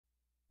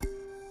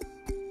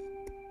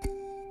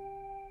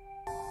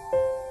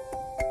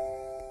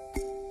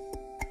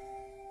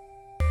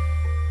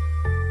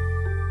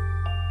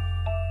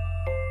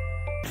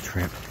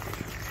trip.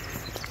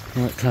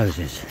 Well, it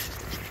closes.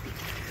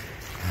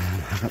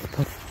 I've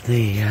got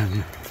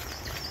the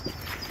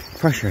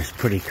pressure is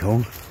pretty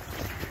cool.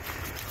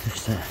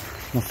 Just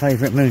my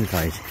favourite moon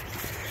phase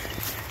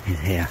is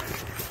here,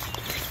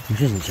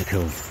 which isn't so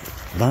cool,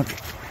 but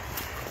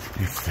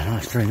it's the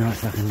last 3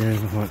 nights I can do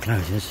before it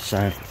closes,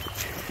 so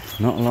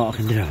not a lot I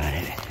can do about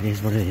it. It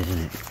is what it is,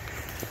 isn't it?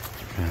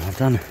 So I've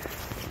done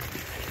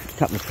a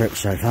couple of trips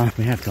so far.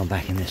 We have gone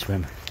back in this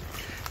swim.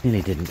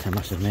 Nearly didn't, I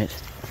must admit.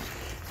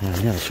 The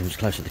other swim's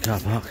close to the car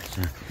park,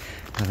 so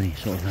if I have any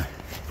sort of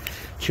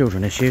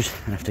children issues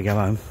and have to go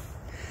home.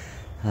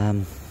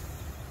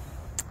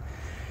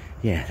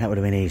 Yeah, that would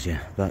have been easier,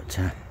 but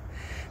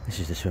this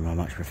is the swim I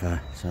much prefer,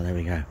 so there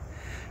we go.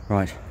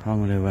 Right,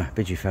 I'm going to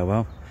bid you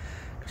farewell,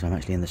 because I'm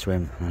actually in the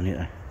swim, and I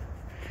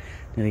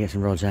need to get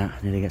some rods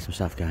out, need to get some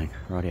stuff going.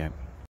 Rightio.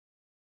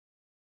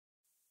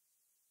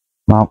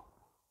 Well,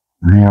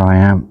 here I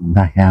am,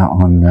 back out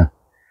on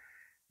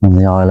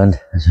the island.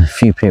 There's a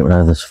few people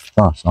over this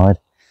far side.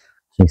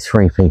 I see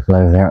 3 people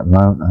over there at the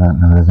moment. I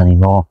don't know if there's any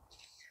more.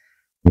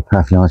 To be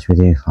perfectly honest with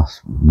you, I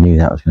knew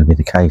that was going to be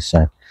the case,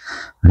 so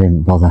I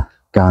didn't bother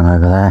going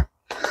over there.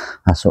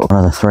 That's sort of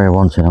one of the 3 I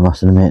wanted, I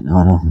must admit.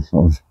 I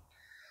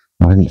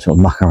didn't sort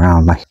of muck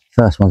around. My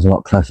first one's a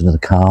lot closer to the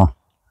car.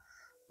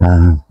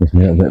 Gives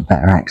me a little bit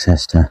better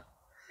access to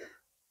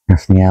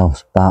everything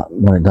else, but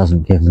what it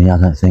doesn't give me, I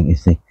don't think,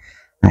 is the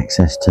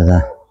access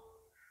to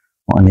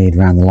what I need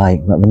around the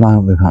lake. But at the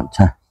moment we've got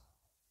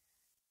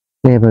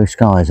clear blue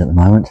skies at the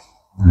moment.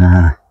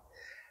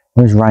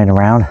 There's rain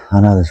around.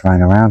 I know there's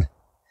rain around.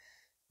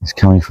 It's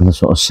coming from the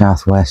sort of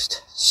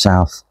southwest,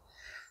 south.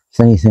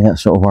 The only thing that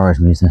sort of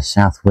worries me is the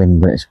south wind,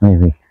 but it's going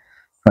to be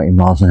 20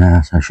 miles an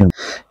hour, so I shouldn't.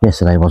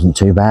 Yesterday wasn't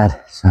too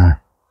bad, so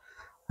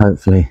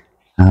hopefully,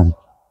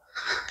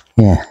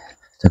 yeah,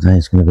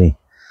 today's going to be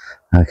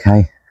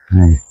okay.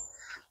 A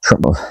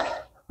trip of,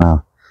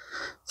 well,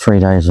 3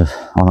 days of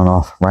on and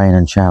off rain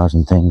and showers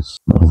and things.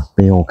 It'll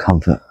be all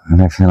comfort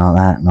and everything like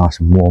that, nice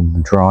and warm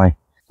and dry.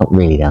 Not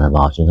really down the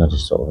margins, I'm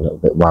just sort of a little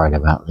bit worried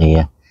about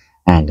the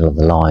angle of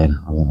the line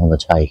on the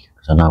take,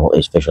 because I know what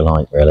these fish are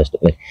like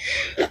realistically.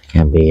 They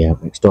can be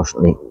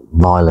extortionately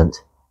violent.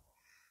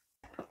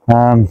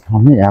 I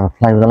need to have a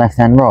play with the left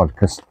hand rod,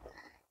 because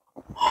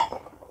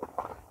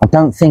I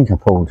don't think I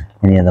pulled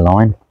any of the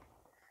line,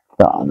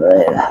 but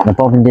the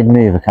bobbin did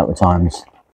move a couple of times,